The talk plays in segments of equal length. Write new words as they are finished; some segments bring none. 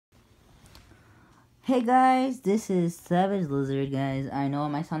Hey guys, this is Savage Lizard, guys. I know I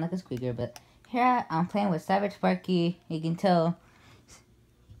might sound like a squeaker, but here I'm playing with Savage Sparky. You can tell,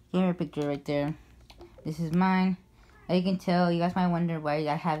 gamer picture right there. This is mine. As you can tell, you guys might wonder why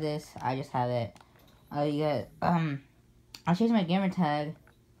I have this. I just have it. I'll change my gamer tag,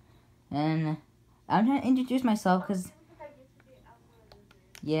 and I'm trying to introduce myself, cause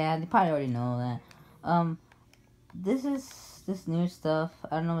yeah, they probably already know that. This is this new stuff.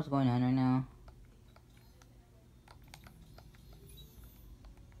 I don't know what's going on right now.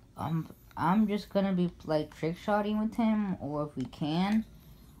 I'm just gonna be like trick shotting with him, or if we can.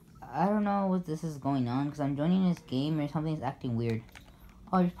 I don't know what this is going on, because I'm joining this game or something's acting weird.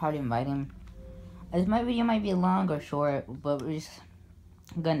 I'll just probably invite him. My video might be long or short, but we're just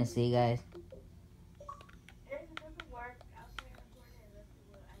gonna see, guys.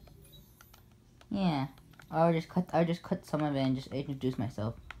 Yeah. I'll just cut some of it and just introduce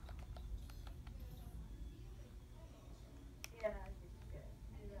myself.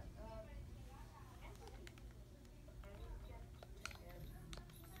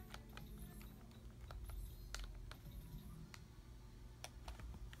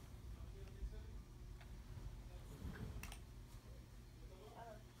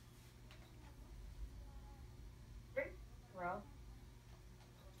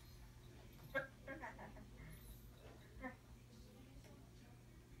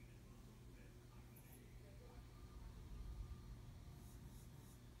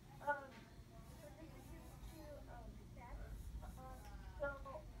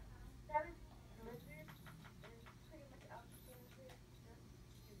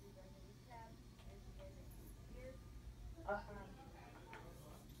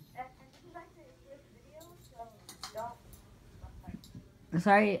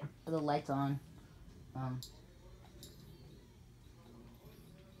 Sorry, the light's on.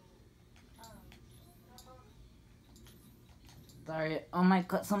 Sorry, I might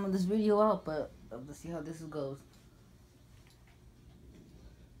cut some of this video out, but let's see how this goes.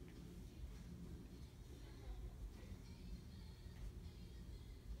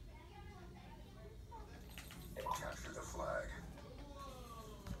 Capture the flag.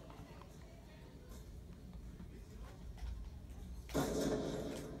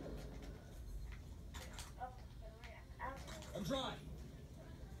 I'm trying.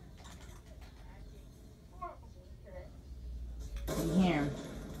 Here.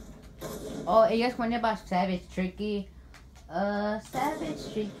 Oh, you guys wondering about Savage Tricky?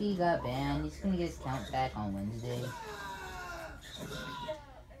 Savage Tricky got banned. He's gonna get his count back on Wednesday. Stand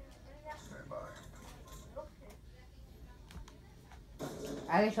by.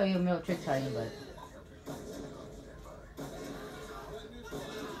 I can show you a middle trick shotting, but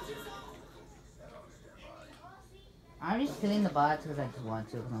I'm just killing the bots because I just want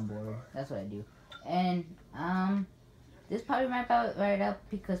to, because I'm bored. That's what I do. And this probably might about right up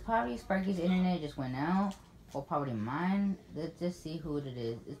because probably Sparky's internet just went out, or probably mine. Let's just see who it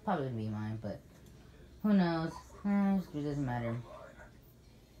is. It's probably gonna be mine, but who knows? It doesn't matter.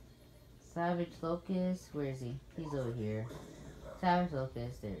 Savage Locust, where is he? He's over here. Savage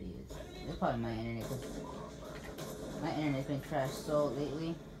Locust, there he is. It's probably my internet, because my internet's been trashed so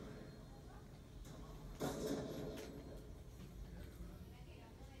lately.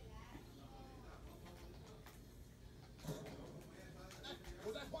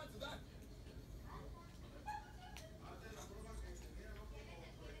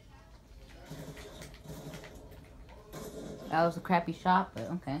 That was a crappy shot, but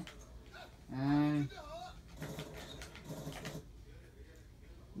okay.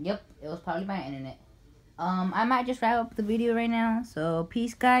 Yep, it was probably my internet. I might just wrap up the video right now. So,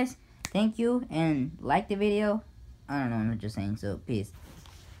 peace, guys. Thank you, and like the video. I don't know, I'm just saying, so peace.